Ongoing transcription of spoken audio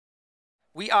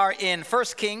We are in 1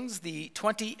 Kings, the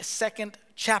 22nd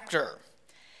chapter.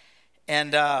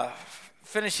 And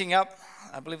finishing up,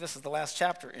 I believe this is the last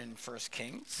chapter in 1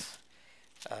 Kings.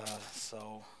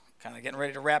 So kind of getting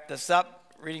ready to wrap this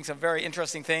up, reading some very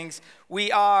interesting things.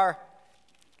 We are,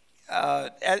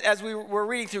 as we were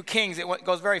reading through Kings, it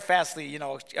goes very fastly, you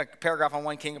know, a paragraph on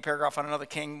one king, a paragraph on another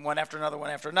king, one after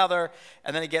another,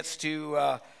 and then it gets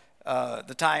to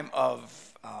the time of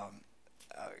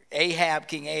Ahab,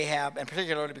 King Ahab, and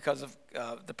particularly because of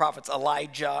the prophets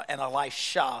Elijah and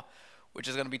Elisha, which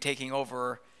is going to be taking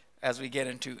over as we get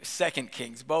into 2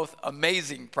 Kings, both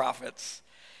amazing prophets.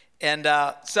 And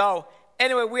so,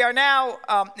 anyway, we are now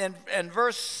in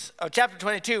chapter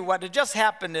 22. What had just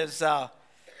happened is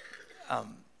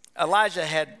Elijah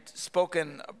had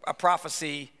spoken a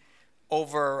prophecy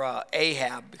over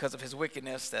Ahab because of his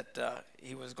wickedness that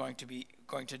he was going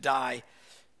to die.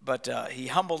 But he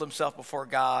humbled himself before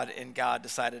God, and God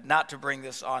decided not to bring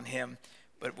this on him,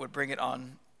 but would bring it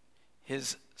on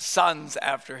his sons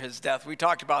after his death. We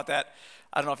talked about that.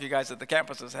 I don't know if you guys at the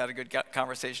campuses had a good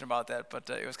conversation about that, but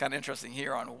it was kind of interesting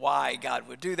here on why God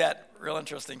would do that. Real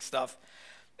interesting stuff.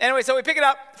 Anyway, so we pick it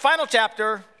up. Final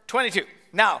chapter, 22.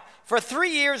 Now, for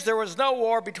 3 years, there was no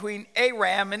war between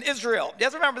Aram and Israel. You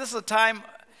have to remember, this is a time,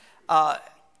 at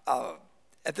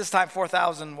this time,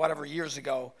 4,000 whatever years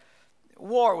ago,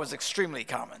 war was extremely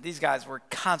common. These guys were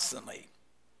constantly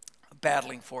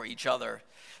battling for each other.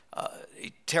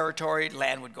 Territory,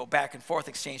 land would go back and forth,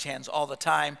 exchange hands all the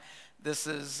time. This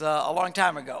is a long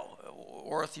time ago.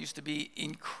 Worth used to be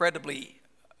an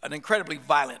incredibly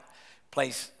violent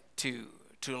place to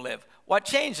live. What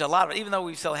changed a lot of it, even though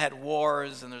we still had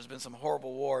wars and there's been some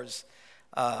horrible wars,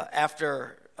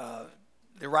 after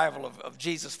the arrival of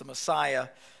Jesus, the Messiah,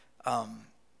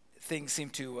 things seem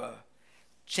to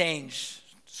change,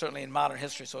 certainly in modern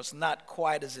history, so it's not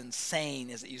quite as insane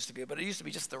as it used to be, but it used to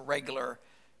be just the regular,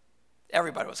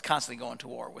 everybody was constantly going to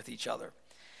war with each other.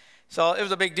 So it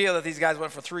was a big deal that these guys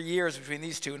went for 3 years between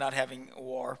these two not having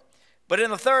war. But in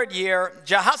the third year,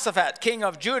 Jehoshaphat, king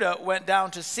of Judah, went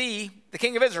down to see the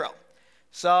king of Israel.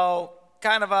 So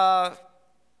kind of a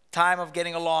time of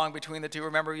getting along between the two.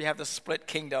 Remember, you have the split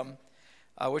kingdom,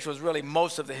 which was really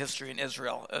most of the history in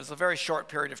Israel. It was a very short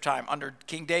period of time. Under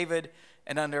King David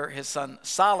and under his son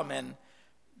Solomon,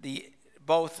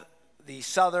 both the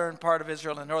southern part of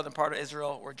Israel and the northern part of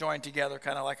Israel were joined together,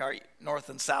 kind of like our north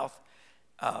and south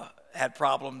had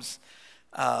problems.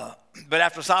 But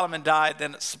after Solomon died,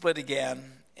 then it split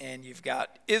again, and you've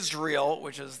got Israel,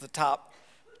 which is the top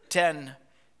 10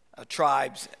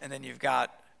 tribes, and then you've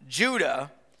got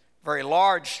Judah, very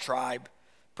large tribe,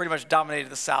 pretty much dominated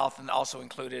the south and also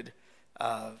included,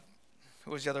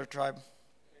 who was the other tribe?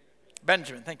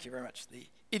 Benjamin, thank you very much. The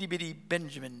itty-bitty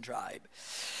Benjamin tribe.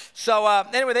 So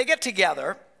anyway, they get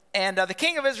together, and the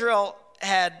king of Israel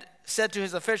had said to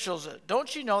his officials,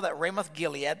 "Don't you know that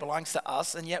Ramoth-Gilead belongs to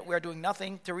us, and yet we are doing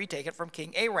nothing to retake it from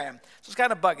King Aram?" So it's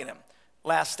kind of bugging him.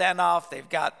 Last standoff, they've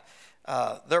got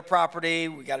their property.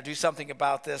 We got to do something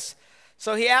about this.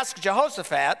 So he asked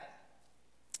Jehoshaphat,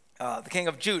 the king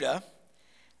of Judah,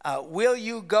 will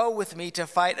you go with me to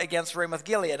fight against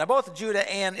Ramoth-Gilead? Now, both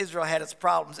Judah and Israel had its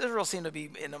problems. Israel seemed to be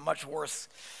in a much worse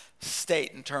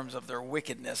state in terms of their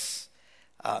wickedness.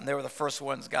 They were the first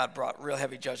ones God brought real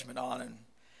heavy judgment on,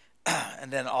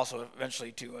 and then also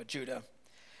eventually to Judah.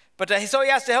 But so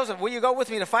he asked Jehoshaphat, will you go with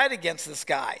me to fight against this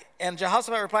guy? And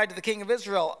Jehoshaphat replied to the king of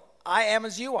Israel, I am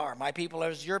as you are. My people are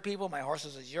as your people. My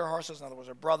horses as your horses. In other words,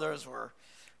 we're brothers.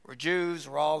 We're Jews.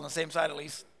 We're all on the same side, at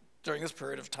least during this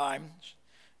period of time.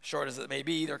 Short as it may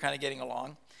be, they're kind of getting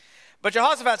along. But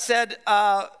Jehoshaphat said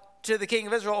to the king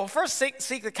of Israel, well, first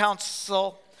seek the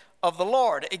counsel of the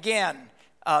Lord. Again,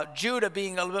 Judah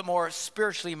being a little bit more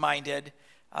spiritually minded,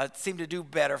 seemed to do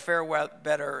better, fare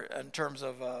better in terms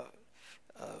of,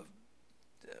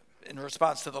 in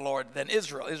response to the Lord than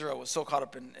Israel. Israel was so caught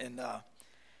up in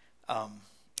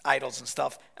idols and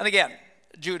stuff. And again,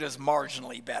 Judah's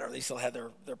marginally better. They still had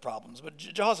their problems. But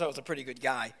Jehoshaphat was a pretty good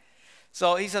guy.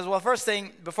 So he says, well, first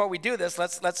thing, before we do this,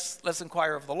 let's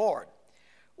inquire of the Lord.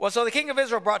 Well, so the king of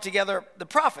Israel brought together the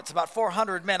prophets, about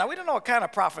 400 men. Now, we don't know what kind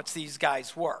of prophets these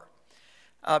guys were,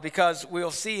 because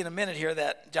we'll see in a minute here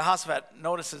that Jehoshaphat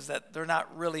notices that they're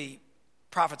not really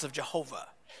prophets of Jehovah.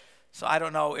 So I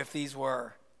don't know if these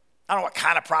were, I don't know what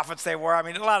kind of prophets they were. I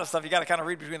mean, a lot of stuff you got to kind of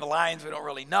read between the lines. We don't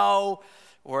really know.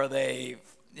 Were they,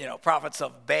 prophets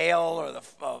of Baal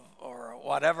or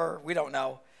whatever? We don't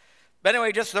know. But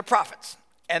anyway, just they're prophets,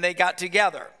 and they got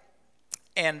together.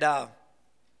 And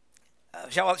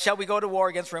Shall we go to war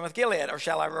against Ramoth Gilead, or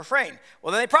shall I refrain?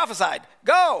 Well, then they prophesied,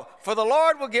 go, for the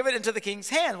Lord will give it into the king's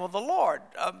hand. Well, the Lord,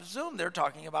 assume they're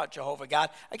talking about Jehovah God.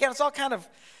 Again, it's all kind of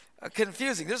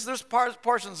confusing. There's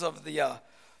portions of the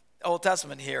Old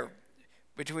Testament here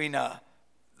between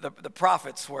the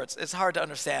prophets where it's hard to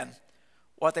understand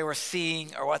what they were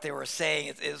seeing or what they were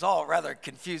saying. It's all rather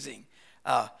confusing.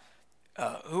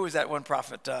 Who was that one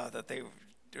prophet that they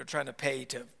were trying to pay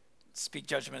to speak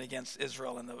judgment against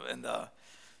Israel, and the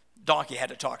donkey had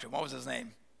to talk to him? What was his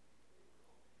name?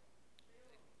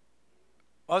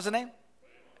 What was the name?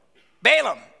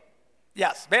 Balaam.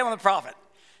 Yes, Balaam the prophet.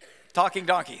 Talking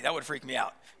donkey. That would freak me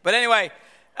out. But anyway,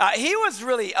 he was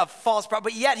really a false prophet,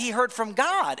 but yet he heard from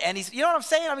God. And you know what I'm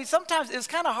saying? I mean, sometimes it's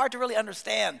kind of hard to really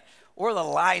understand where the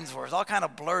lines were. It's all kind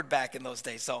of blurred back in those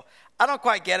days. So I don't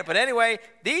quite get it. But anyway,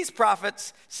 these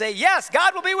prophets say, yes,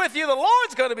 God will be with you. The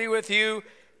Lord's going to be with you,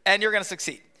 and you're going to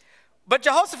succeed. But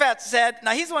Jehoshaphat said,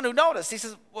 now he's the one who noticed. He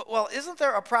says, well, isn't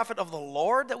there a prophet of the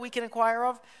Lord that we can inquire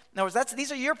of? In other words,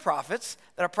 these are your prophets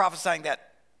that are prophesying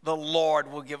that the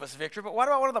Lord will give us victory. But what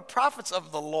about one of the prophets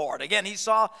of the Lord? Again, he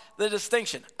saw the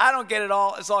distinction. I don't get it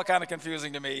all. It's all kind of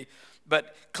confusing to me.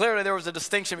 But clearly there was a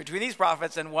distinction between these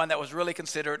prophets and one that was really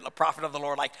considered a prophet of the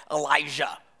Lord, like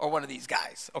Elijah or one of these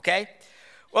guys, okay?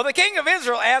 Well, the king of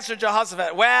Israel answered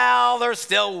Jehoshaphat, well, there's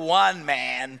still one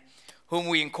man whom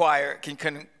we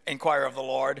can inquire of the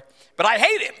Lord, but I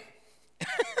hate him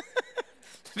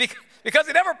because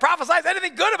he never prophesies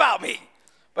anything good about me,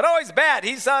 but always bad.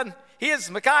 He is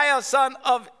Micaiah, son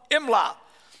of Imlah.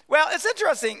 Well, it's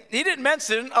interesting. He didn't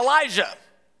mention Elijah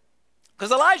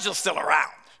because Elijah's still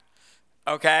around,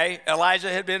 okay?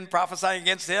 Elijah had been prophesying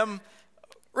against him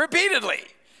repeatedly.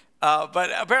 But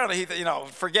apparently,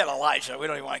 forget Elijah. We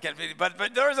don't even want to get,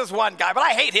 but there's this one guy, but I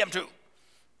hate him too.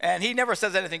 And he never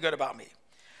says anything good about me.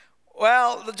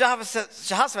 Well,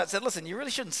 Jehoshaphat said, listen, you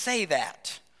really shouldn't say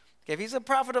that. Okay, if he's a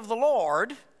prophet of the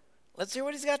Lord, let's hear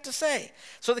what he's got to say.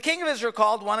 So the king of Israel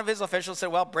called one of his officials,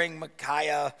 said, well, bring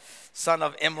Micaiah, son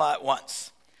of Imlah, at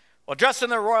once. Well, dressed in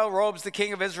their royal robes, the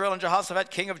king of Israel and Jehoshaphat,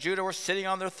 king of Judah, were sitting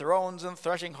on their thrones in the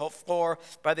threshing floor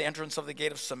by the entrance of the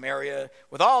gate of Samaria,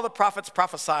 with all the prophets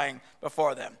prophesying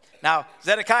before them. Now,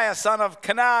 Zedekiah, son of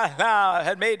Kenah,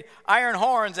 had made iron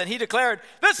horns, and he declared,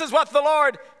 this is what the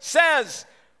Lord says,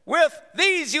 with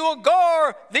these you will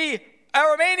gore the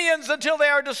Arameans until they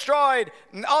are destroyed.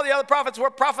 And all the other prophets were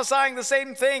prophesying the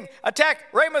same thing. Attack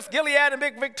Ramoth Gilead and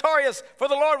be victorious, for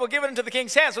the Lord will give it into the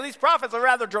king's hand. So these prophets are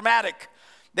rather dramatic.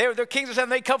 Their kings are saying,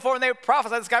 they come forward and they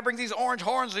prophesy. This guy brings these orange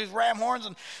horns, these ram horns,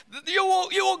 and you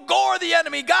will gore the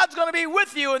enemy. God's going to be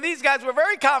with you. And these guys were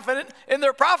very confident in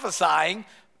their prophesying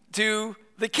to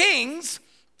the kings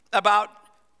about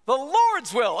the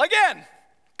Lord's will. Again,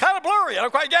 kind of blurry. I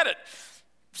don't quite get it.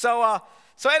 So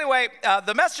anyway,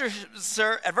 the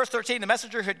messenger, at verse 13, the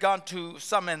messenger who had gone to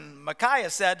summon Micaiah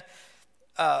said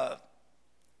to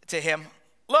him,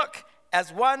 look,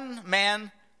 as one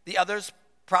man, the others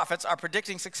prophets are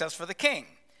predicting success for the king.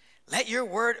 Let your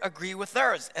word agree with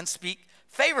theirs and speak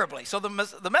favorably. So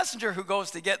the messenger who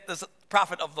goes to get this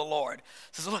prophet of the Lord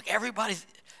says, look, everybody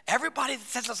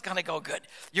says it's going to go good.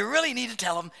 You really need to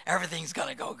tell them everything's going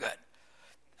to go good.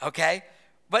 Okay?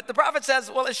 But the prophet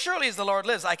says, well, as surely as the Lord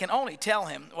lives, I can only tell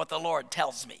him what the Lord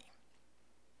tells me.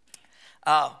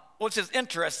 Which is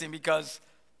interesting because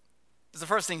the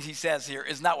first thing he says here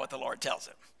is not what the Lord tells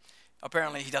him.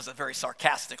 Apparently, he does it very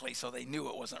sarcastically, so they knew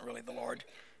it wasn't really the Lord,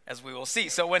 as we will see.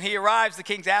 So when he arrives, the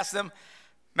kings ask him,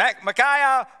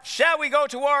 Micaiah, shall we go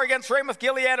to war against Ramoth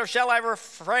Gilead, or shall I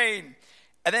refrain?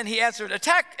 And then he answered,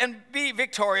 attack and be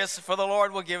victorious, for the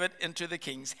Lord will give it into the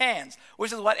king's hands,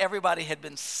 which is what everybody had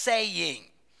been saying.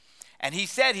 And he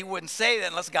said he wouldn't say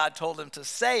that unless God told him to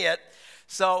say it.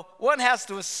 So one has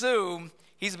to assume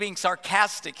he's being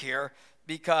sarcastic here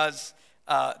because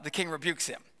the king rebukes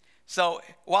him. So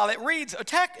while it reads,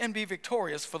 attack and be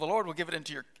victorious, for the Lord will give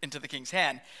it into the king's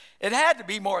hand, it had to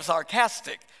be more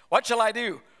sarcastic. What shall I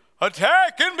do?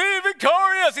 Attack and be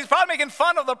victorious. He's probably making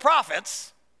fun of the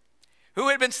prophets who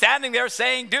had been standing there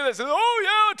saying, do this. Oh,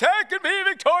 yeah, attack and be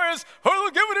victorious, or they'll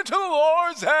give it into the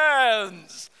Lord's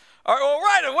hands. Well,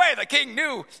 right away, the king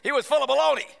knew he was full of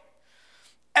baloney.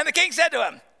 And the king said to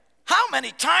him, how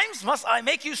many times must I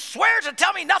make you swear to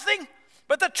tell me nothing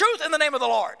but the truth in the name of the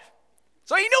Lord?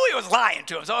 So he knew he was lying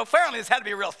to him. So apparently this had to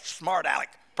be a real smart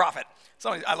aleck prophet.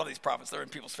 I love these prophets. They're in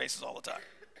people's faces all the time.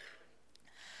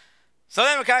 So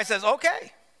then Micaiah says,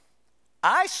 okay,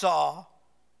 I saw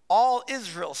all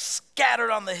Israel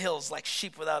scattered on the hills like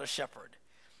sheep without a shepherd.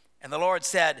 And the Lord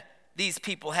said, these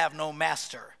people have no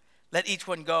master. Let each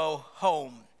one go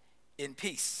home in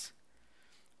peace.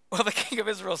 Well, the king of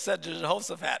Israel said to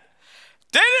Jehoshaphat,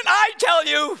 Didn't I tell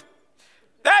you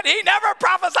that he never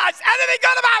prophesies anything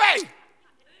good about me?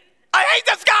 I hate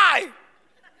this guy.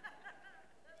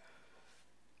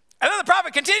 And then the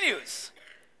prophet continues.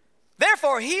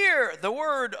 Therefore, hear the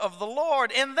word of the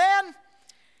Lord. And then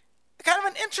kind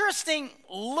of an interesting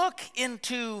look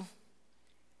into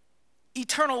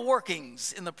eternal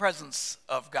workings in the presence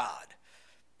of God.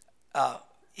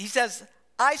 He says,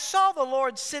 I saw the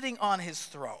Lord sitting on his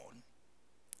throne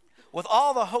with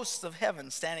all the hosts of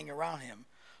heaven standing around him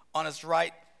on his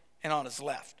right and on his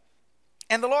left.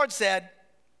 And the Lord said,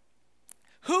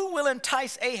 who will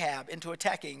entice Ahab into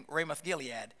attacking Ramoth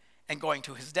Gilead and going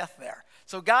to his death there?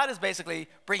 So God is basically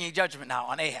bringing judgment now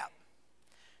on Ahab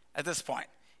at this point.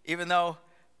 Even though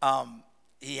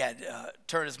he had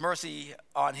turned his mercy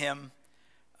on him,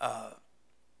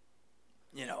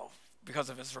 because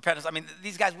of his repentance. I mean,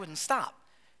 these guys wouldn't stop.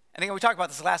 And again, we talked about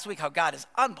this last week, how God is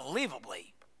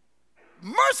unbelievably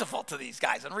merciful to these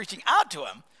guys and reaching out to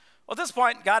him. Well, at this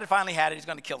point, God had finally had it. He's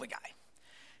going to kill the guy.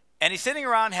 And he's sitting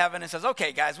around heaven and says,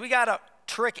 okay, guys, we got to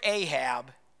trick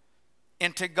Ahab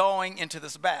into going into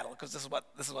this battle because this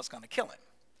is what's going to kill him.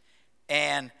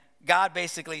 And God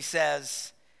basically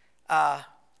says,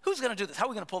 who's going to do this? How are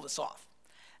we going to pull this off?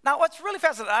 Now, what's really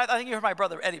fascinating, I think you heard my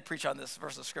brother Eddie preach on this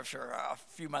verse of scripture a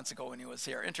few months ago when he was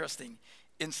here. Interesting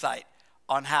insight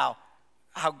on how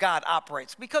God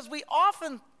operates. Because we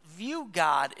often view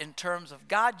God in terms of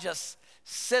God just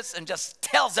sits and just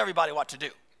tells everybody what to do.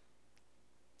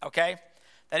 Okay?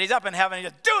 That he's up in heaven and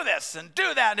he just do this and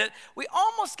do that. And we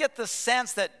almost get the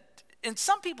sense that in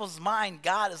some people's mind,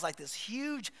 God is like this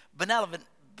huge benevolent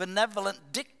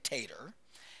dictator.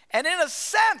 And in a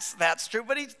sense, that's true,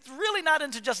 but he's really not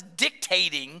into just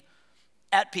dictating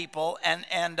at people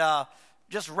and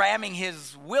just ramming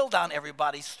his will down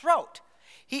everybody's throat.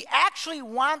 He actually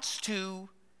wants to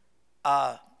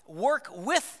work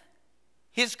with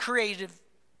his creative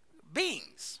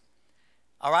beings.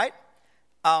 All right?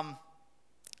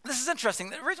 This is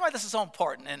interesting. The reason why this is so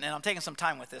important, and I'm taking some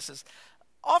time with this, is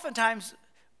oftentimes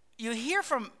you hear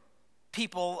from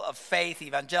people of faith,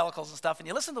 evangelicals and stuff, and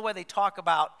you listen to the way they talk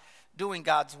about doing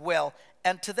God's will,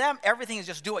 and to them, everything is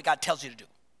just do what God tells you to do.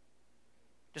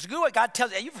 Just do what God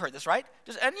tells you. You've heard this, right?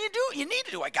 And you need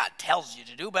to do what God tells you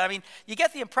to do, but I mean, you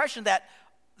get the impression that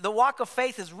the walk of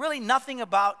faith is really nothing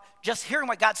about just hearing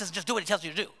what God says and just do what he tells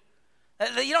you to do.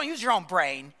 You don't use your own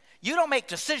brain. You don't make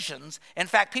decisions. In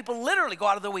fact, people literally go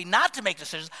out of their way not to make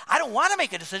decisions. I don't want to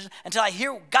make a decision until I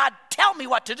hear God tell me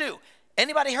what to do.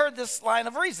 Anybody heard this line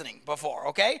of reasoning before,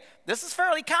 okay? This is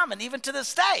fairly common even to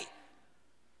this day.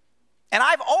 And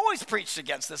I've always preached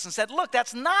against this and said, look,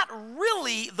 that's not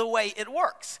really the way it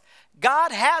works.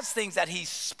 God has things that he's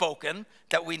spoken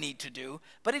that we need to do,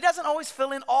 but he doesn't always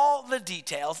fill in all the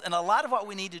details. And a lot of what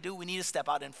we need to do, we need to step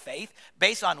out in faith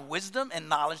based on wisdom and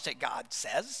knowledge that God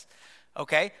says.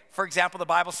 Okay? For example, the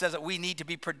Bible says that we need to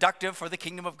be productive for the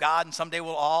kingdom of God, and someday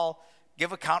we'll all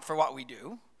give account for what we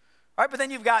do. All right, but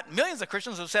then you've got millions of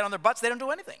Christians who sit on their butts, they don't do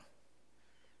anything.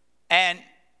 And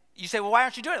you say, well, why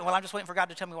aren't you doing it? Well, I'm just waiting for God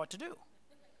to tell me what to do.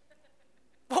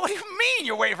 Well, what do you mean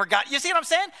you're waiting for God? You see what I'm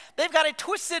saying? They've got a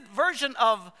twisted version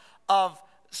of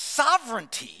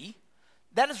sovereignty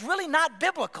that is really not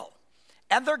biblical.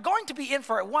 And they're going to be in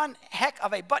for one heck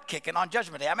of a butt kicking on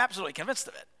Judgment Day. I'm absolutely convinced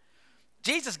of it.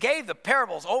 Jesus gave the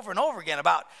parables over and over again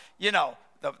about,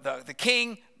 the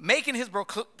king making his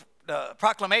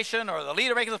proclamation, or the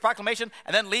leader making his proclamation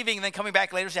and then leaving and then coming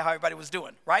back later to see how everybody was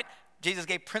doing, right? Jesus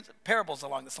gave parables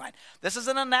along this line. This is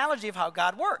an analogy of how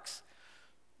God works.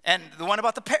 And the one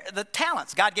about the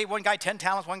talents. God gave one guy 10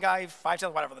 talents, one guy 5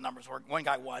 talents, whatever the numbers were. One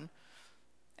guy 1.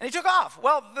 And he took off.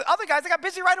 Well, the other guys, they got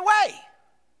busy right away.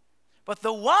 But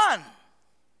the one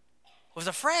was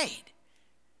afraid.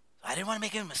 I didn't want to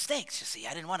make any mistakes, you see.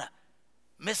 I didn't want to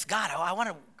miss God.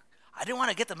 I didn't want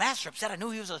to get the master upset. I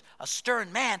knew he was a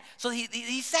stern man. So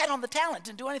he sat on the talent,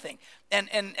 didn't do anything. And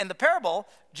the parable,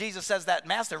 Jesus says that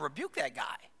master rebuked that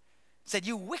guy. Said,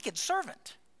 you wicked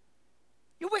servant.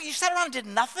 You sat around and did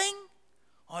nothing?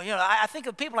 Or, I think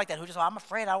of people like that who just, I'm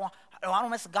afraid. I don't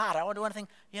miss God. I don't want to do anything.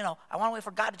 I want to wait for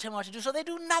God to tell me what to do. So they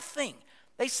do nothing.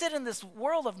 They sit in this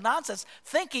world of nonsense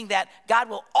thinking that God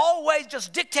will always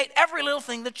just dictate every little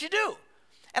thing that you do.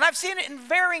 And I've seen it in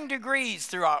varying degrees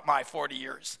throughout my 40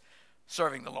 years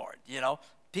serving the Lord.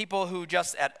 People who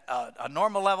just at a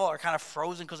normal level are kind of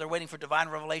frozen because they're waiting for divine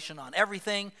revelation on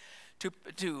everything, to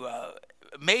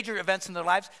major events in their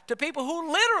lives, to people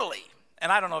who literally,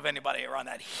 and I don't know if anybody around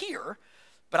that here,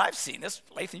 but I've seen this.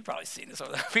 Lathan, you've probably seen this.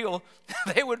 People,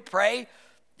 they would pray,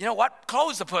 what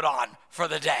clothes to put on for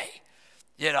the day.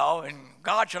 And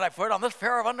God, should I put on this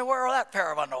pair of underwear or that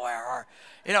pair of underwear? Or,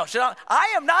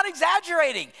 I am not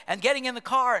exaggerating. And getting in the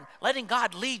car and letting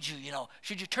God lead you,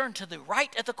 should you turn to the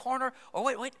right at the corner? Or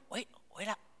wait, I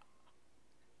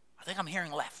think I'm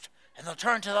hearing left. And they'll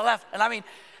turn to the left. And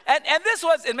and this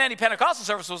was, in many Pentecostal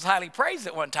services, was highly praised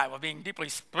at one time of being deeply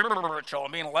spiritual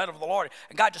and being led of the Lord.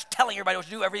 And God just telling everybody what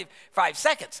to do every 5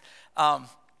 seconds.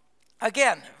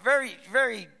 Again, very,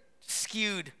 very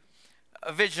skewed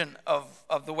a vision of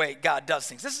the way God does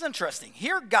things. This is interesting.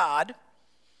 Here God,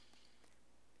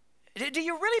 do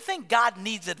you really think God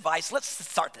needs advice? Let's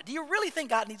start there. Do you really think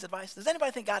God needs advice? Does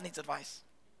anybody think God needs advice?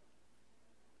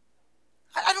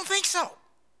 I don't think so.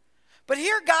 But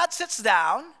here God sits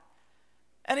down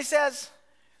and he says,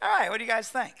 all right, what do you guys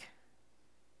think?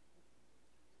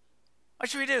 What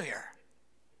should we do here?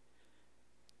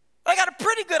 I got a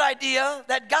pretty good idea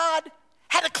that God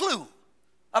had a clue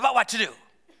about what to do.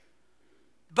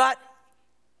 But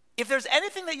if there's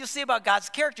anything that you see about God's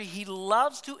character, he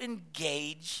loves to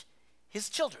engage his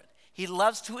children. He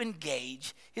loves to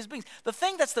engage his beings. The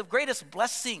thing that's the greatest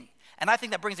blessing, and I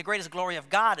think that brings the greatest glory of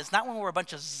God, is not when we're a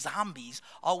bunch of zombies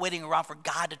all waiting around for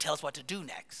God to tell us what to do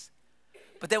next.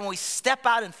 But then when we step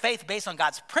out in faith based on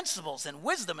God's principles and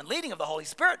wisdom and leading of the Holy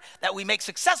Spirit, that we make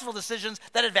successful decisions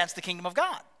that advance the kingdom of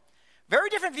God. Very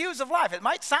different views of life. It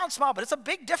might sound small, but it's a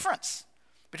big difference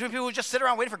between people who just sit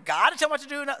around waiting for God to tell them what to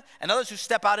do and others who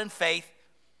step out in faith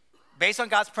based on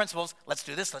God's principles. Let's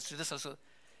do this, let's do this.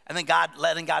 And then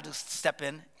letting God just step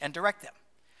in and direct them.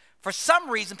 For some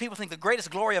reason, people think the greatest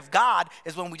glory of God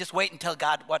is when we just wait and tell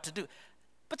God what to do.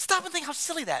 But stop and think how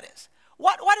silly that is.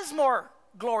 What is more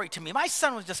glory to me? My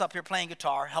son was just up here playing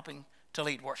guitar, helping to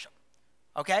lead worship.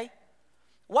 Okay?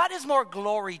 What is more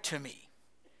glory to me?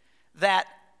 That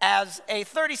as a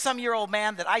 30-some-year-old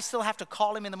man that I still have to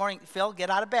call him in the morning, Phil, get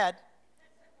out of bed.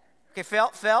 Okay,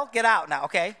 Phil, get out now,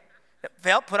 okay?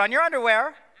 Phil, put on your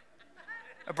underwear.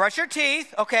 Brush your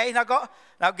teeth. Okay, now go.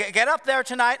 Now get up there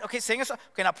tonight. Okay, sing a song.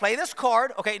 Okay, now play this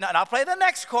chord. Okay, now play the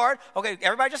next chord. Okay,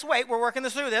 everybody just wait. We're working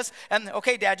through this. And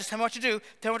okay, Dad, just tell me what you do.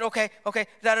 Tell me okay. Okay,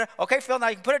 Phil, now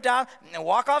you can put it down and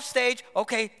walk off stage.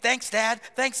 Okay, thanks, Dad.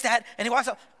 And he walks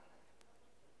up.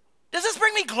 Does this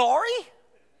bring me glory?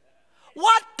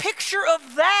 What picture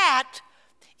of that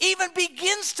even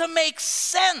begins to make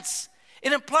sense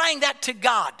in applying that to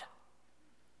God?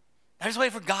 I just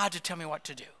wait for God to tell me what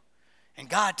to do. And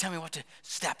God tell me what to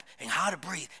step and how to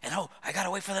breathe. And I got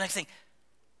to wait for the next thing.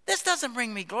 This doesn't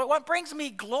bring me glory. What brings me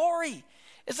glory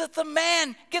is that the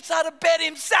man gets out of bed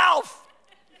himself.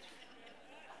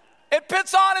 It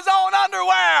puts on his own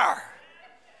underwear.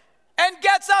 And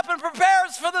gets up and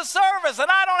prepares for the service.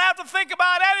 And I don't have to think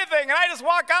about anything. And I just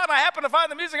walk out and I happen to find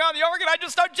the music on the organ. I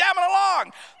just start jamming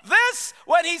along. This,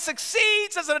 when he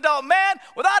succeeds as an adult man,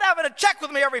 without having to check with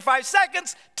me every 5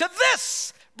 seconds, to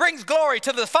this brings glory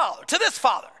to the Father, to this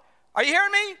Father. Are you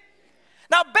hearing me?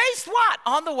 Now, based what?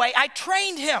 On the way I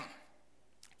trained him.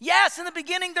 Yes, in the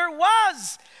beginning there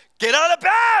was. Get out of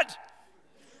bed.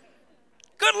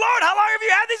 Good Lord, how long have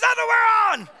you had these underwear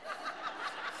on?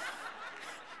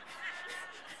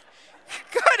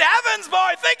 Good heavens,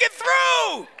 boy, think it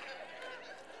through.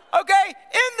 Okay,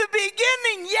 in the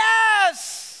beginning,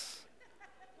 yes.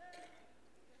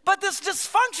 But this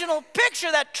dysfunctional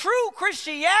picture that true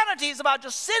Christianity is about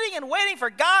just sitting and waiting for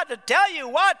God to tell you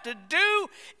what to do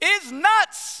is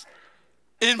nuts,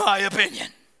 in my opinion.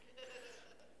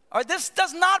 Or this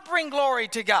does not bring glory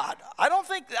to God. I don't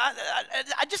think,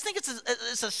 I just think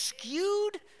it's a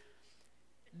skewed,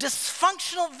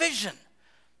 dysfunctional vision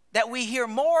that we hear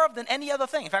more of than any other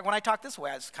thing. In fact, when I talk this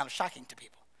way, it's kind of shocking to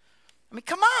people. I mean,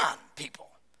 come on, people.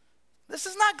 This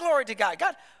is not glory to God.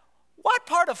 God, what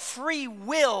part of free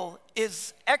will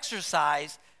is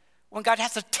exercised when God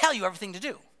has to tell you everything to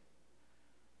do?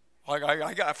 Like,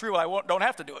 I got free will, don't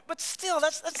have to do it. But still,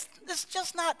 that's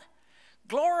just not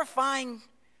glorifying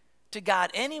to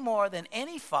God any more than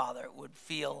any father would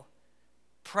feel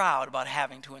proud about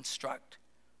having to instruct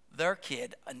their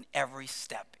kid on every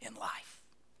step in life.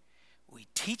 We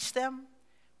teach them,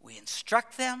 we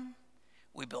instruct them,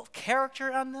 we build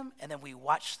character on them, and then we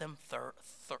watch them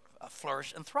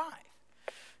flourish and thrive.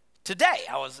 Today,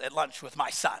 I was at lunch with my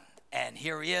son, and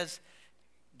here he is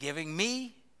giving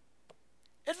me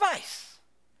advice.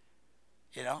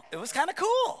 It was kind of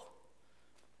cool.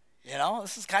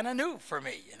 This is kind of new for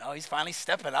me. He's finally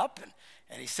stepping up,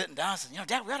 and he's sitting down and says,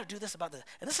 Dad, we got to do this about this.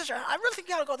 And this is, I really think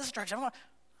you got to go this direction.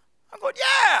 I'm going,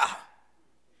 yeah,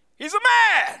 he's a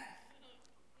man.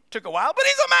 Took a while, but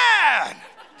he's a man.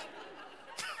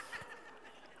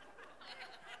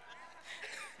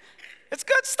 It's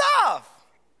good stuff.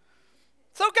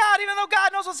 So God, even though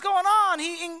God knows what's going on,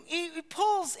 he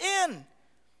pulls in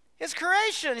his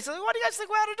creation. He says, what do you guys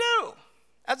think we ought to do?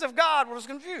 As if God was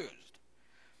confused.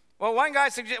 Well,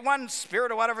 one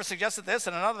spirit or whatever suggested this,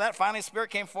 and another that. Finally, a spirit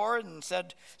came forward and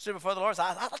stood before the Lord. Said,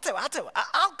 I'll tell you,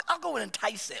 I'll go and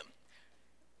entice him.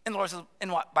 And the Lord says,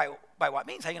 by what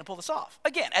means? How are you going to pull this off?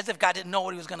 Again, as if God didn't know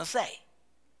what he was going to say.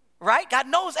 Right? God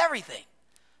knows everything.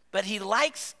 But he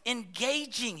likes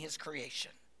engaging his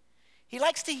creation. He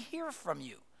likes to hear from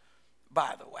you,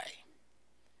 by the way.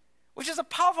 Which is a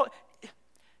powerful...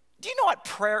 Do you know what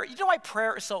prayer... You know why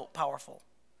prayer is so powerful?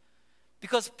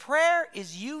 Because prayer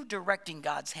is you directing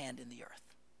God's hand in the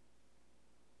earth.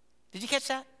 Did you catch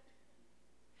that?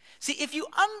 See, if you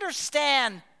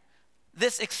understand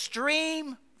this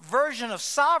extreme version of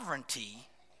sovereignty,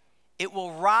 it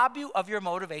will rob you of your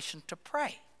motivation to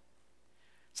pray.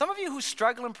 Some of you who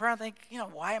struggle in prayer and think,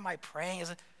 why am I praying?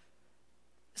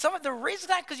 Some of the reason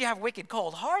not because you have wicked,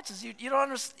 cold hearts is you don't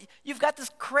understand. You've got this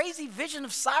crazy vision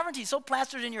of sovereignty so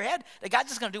plastered in your head that God's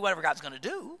just going to do whatever God's going to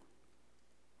do,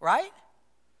 right?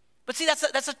 But see,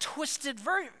 that's a twisted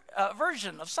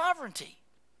version of sovereignty.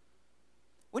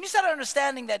 When you start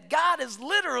understanding that God is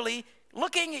literally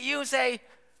looking at you and say,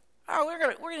 "Oh, we're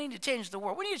gonna need to change the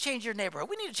world. We need to change your neighborhood.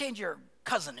 We need to change your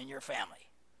cousin in your family,"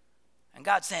 and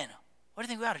God's saying, "What do you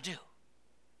think we ought to do?"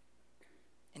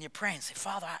 And you're praying and say,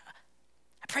 "Father,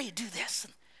 I pray you do this."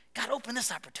 And God, open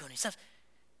this opportunity.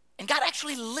 And God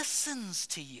actually listens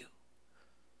to you.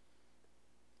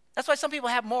 That's why some people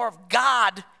have more of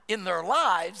God in their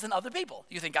lives than other people.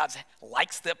 You think God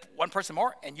likes the one person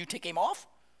more and you take him off?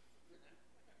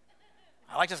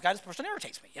 I like this guy, this person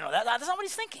irritates me. That's not what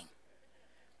he's thinking.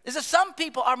 Is that some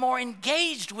people are more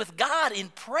engaged with God in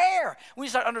prayer. When you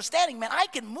start understanding, man, I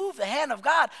can move the hand of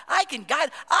God. I can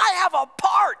guide. I have a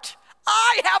part.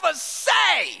 I have a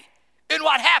say in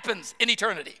what happens in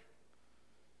eternity.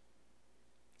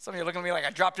 Some of you are looking at me like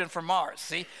I dropped in from Mars.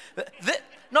 See?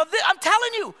 I'm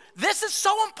telling you, this is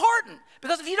so important.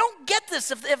 Because if you don't get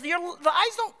this, if the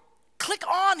eyes don't click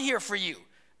on here for you,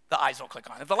 the eyes don't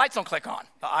click on. If the lights don't click on,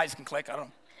 the eyes can click. I don't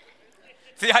know.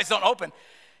 If the eyes don't open,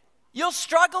 you'll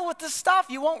struggle with this stuff.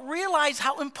 You won't realize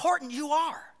how important you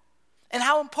are and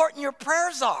how important your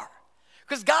prayers are.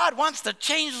 Because God wants to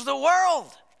change the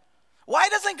world. Why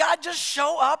doesn't God just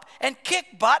show up and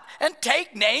kick butt and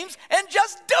take names and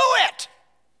just do it?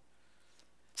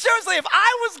 Seriously, if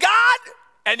I was God,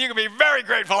 and you can be very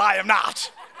grateful I am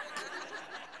not.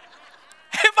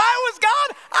 If I was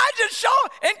God, I'd just show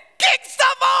and kick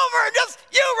stuff over and just,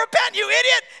 you repent, you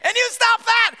idiot, and you stop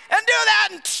that and do that.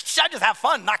 And I'd just have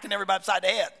fun knocking everybody upside the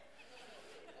head.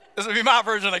 This would be my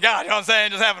version of God, you know what I'm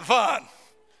saying? Just having fun.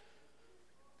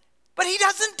 But he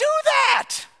doesn't do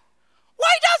that.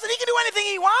 Why doesn't he? Can do anything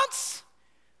he wants.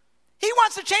 He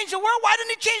wants to change the world. Why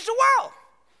didn't he change the world?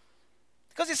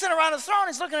 Because he's sitting around his throne,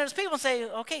 he's looking at his people and saying,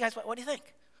 okay, guys, what do you think?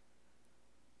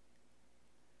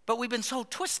 But we've been so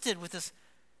twisted with this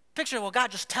picture of, well,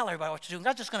 God just tell everybody what to do. And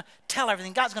God's just going to tell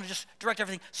everything. God's going to just direct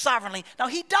everything sovereignly. Now,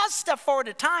 he does step forward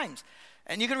at times.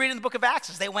 And you can read in the book of Acts,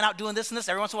 as they went out doing this and this,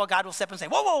 every once in a while God will step in and say,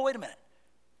 whoa, wait a minute.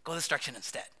 Go this direction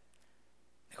instead.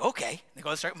 They go, okay. They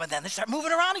go this direction, but then they start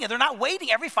moving around again. They're not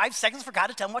waiting every 5 seconds for God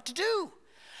to tell them what to do.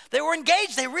 They were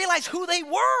engaged. They realized who they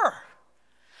were.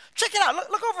 Check it out.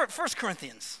 Look over at 1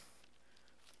 Corinthians.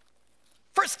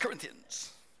 1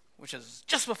 Corinthians, which is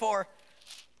just before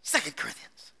 2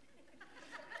 Corinthians.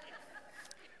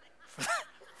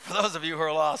 For those of you who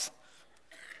are lost,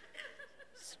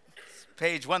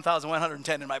 page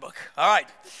 1110 in my book. All right.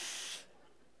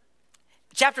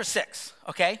 Chapter 6,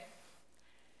 okay?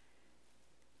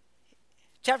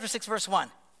 Chapter 6, verse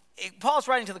 1. Paul's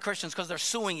writing to the Christians because they're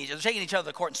suing each other. They're taking each other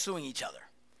to court and suing each other.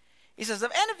 He says,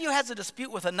 if any of you has a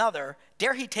dispute with another,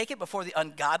 dare he take it before the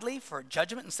ungodly for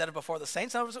judgment instead of before the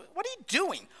saints? In other words, what are you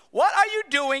doing? What are you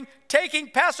doing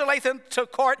taking Pastor Latham to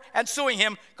court and suing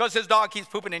him because his dog keeps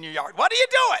pooping in your yard? What are you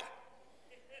doing?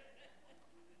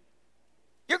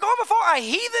 You're going before a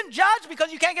heathen judge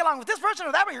because you can't get along with this person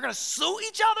or that, but you're going to sue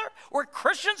each other? We're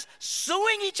Christians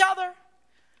suing each other?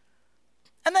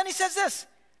 And then he says this,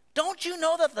 don't you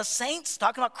know that the saints,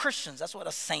 talking about Christians, that's what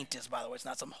a saint is, by the way, it's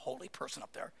not some holy person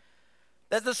up there,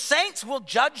 that the saints will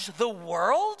judge the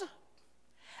world?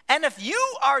 And if you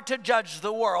are to judge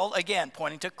the world, again,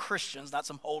 pointing to Christians, not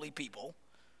some holy people,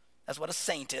 that's what a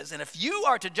saint is. And if you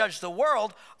are to judge the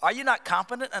world, are you not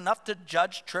competent enough to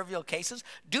judge trivial cases?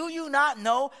 Do you not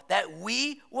know that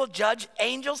we will judge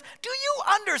angels? Do you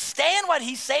understand what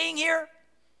he's saying here?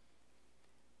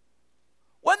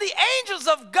 When the angels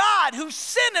of God who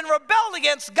sinned and rebelled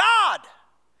against God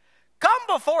come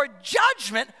before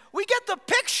judgment, we get the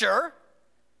picture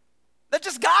That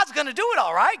just God's going to do it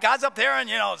all right. God's up there and,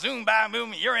 zoom, bam,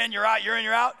 boom, you're in, you're out, you're in,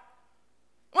 you're out.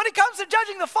 When it comes to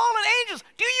judging the fallen angels,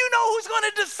 do you know who's going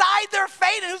to decide their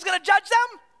fate and who's going to judge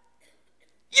them?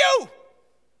 You.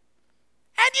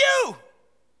 And you.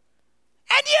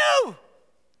 And you.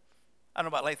 I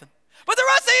don't know about Lathan, but the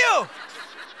rest of you.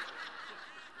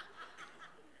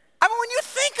 I mean, when you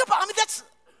think about it, that's,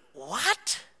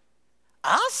 what?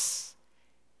 Us?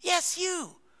 Yes,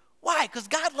 you. Why? Because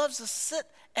God loves to sit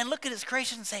and look at his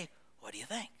creation and say, what do you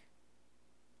think?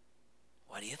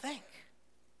 What do you think?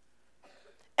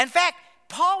 In fact,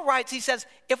 Paul writes, he says,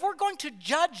 if we're going to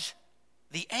judge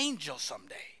the angels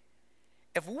someday,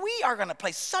 if we are going to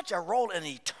play such a role in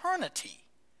eternity,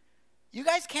 you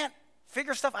guys can't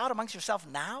figure stuff out amongst yourself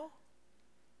now?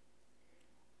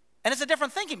 And it's a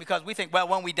different thinking because we think, well,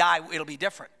 when we die, it'll be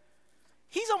different.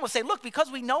 He's almost saying, look,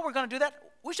 because we know we're going to do that,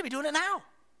 we should be doing it now.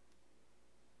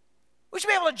 We should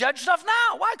be able to judge stuff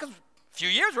now. Why? Because a few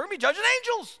years, we're going to be judging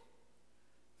angels.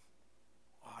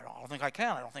 Well, I don't think I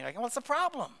can. What's the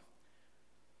problem?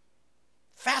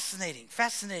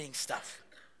 Fascinating stuff.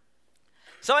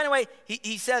 So anyway,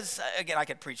 he says, again, I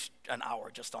could preach an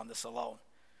hour just on this alone.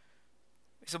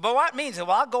 He said, but what means?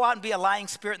 Well, I'll go out and be a lying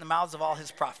spirit in the mouths of all his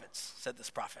prophets, said this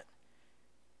prophet.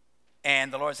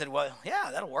 And the Lord said, well, yeah,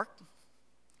 that'll work.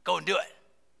 Go and do it.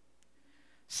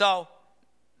 So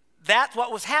that's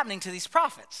what was happening to these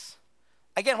prophets.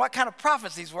 Again, what kind of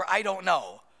prophets these were, I don't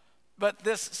know. But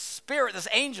this spirit, this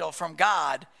angel from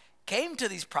God, came to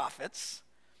these prophets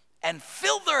and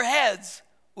filled their heads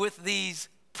with these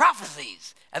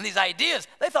prophecies and these ideas.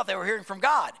 They thought they were hearing from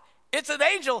God. It's an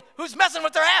angel who's messing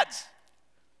with their heads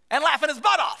and laughing his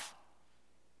butt off.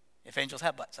 If angels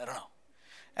have butts, I don't know.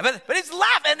 But he's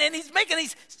laughing and he's making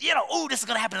these, ooh, this is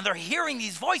going to happen. And they're hearing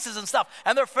these voices and stuff.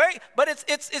 And but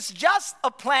it's just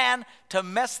a plan to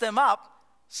mess them up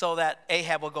so that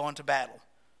Ahab will go into battle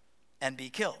and be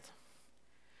killed.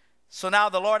 So now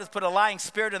the Lord has put a lying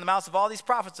spirit in the mouths of all these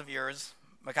prophets of yours,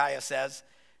 Micaiah says.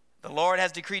 The Lord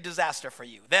has decreed disaster for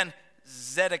you. Then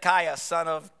Zedekiah, son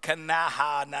of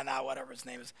Kenaanah, whatever his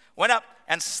name is, went up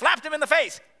and slapped him in the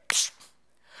face.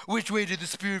 Which way did the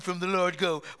Spirit from the Lord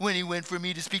go when he went for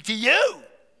me to speak to you?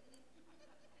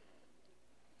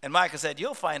 And Micah said,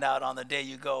 you'll find out on the day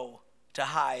you go to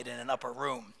hide in an upper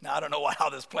room. Now, I don't know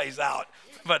how this plays out,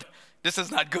 but this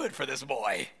is not good for this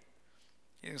boy.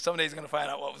 Someday he's going to find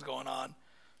out what was going on.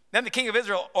 Then the king of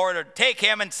Israel ordered, take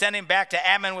him and send him back to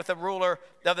Ammon with the ruler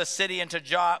of the city and to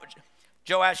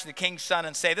Joash, the king's son,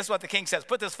 and say, this is what the king says,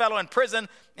 put this fellow in prison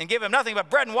and give him nothing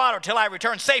but bread and water till I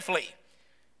return safely.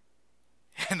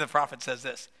 And the prophet says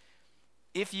this,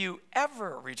 if you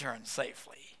ever return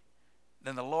safely,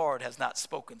 then the Lord has not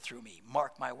spoken through me.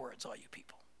 Mark my words, all you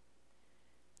people.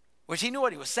 Which he knew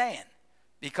what he was saying,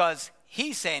 because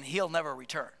he's saying he'll never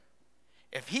return.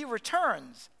 If he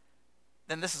returns,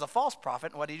 then this is a false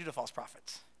prophet. And what do you do to false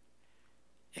prophets?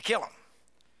 You kill him.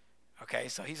 Okay,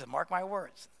 so he said, mark my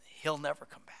words, he'll never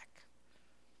come back.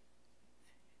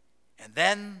 And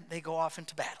then they go off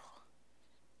into battle.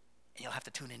 And you'll have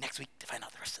to tune in next week to find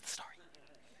out the rest of the story.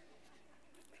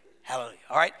 Hallelujah.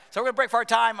 All right, so we're going to break for our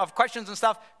time of questions and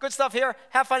stuff. Good stuff here.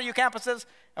 Have fun at your campuses.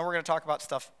 And we're going to talk about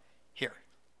stuff here.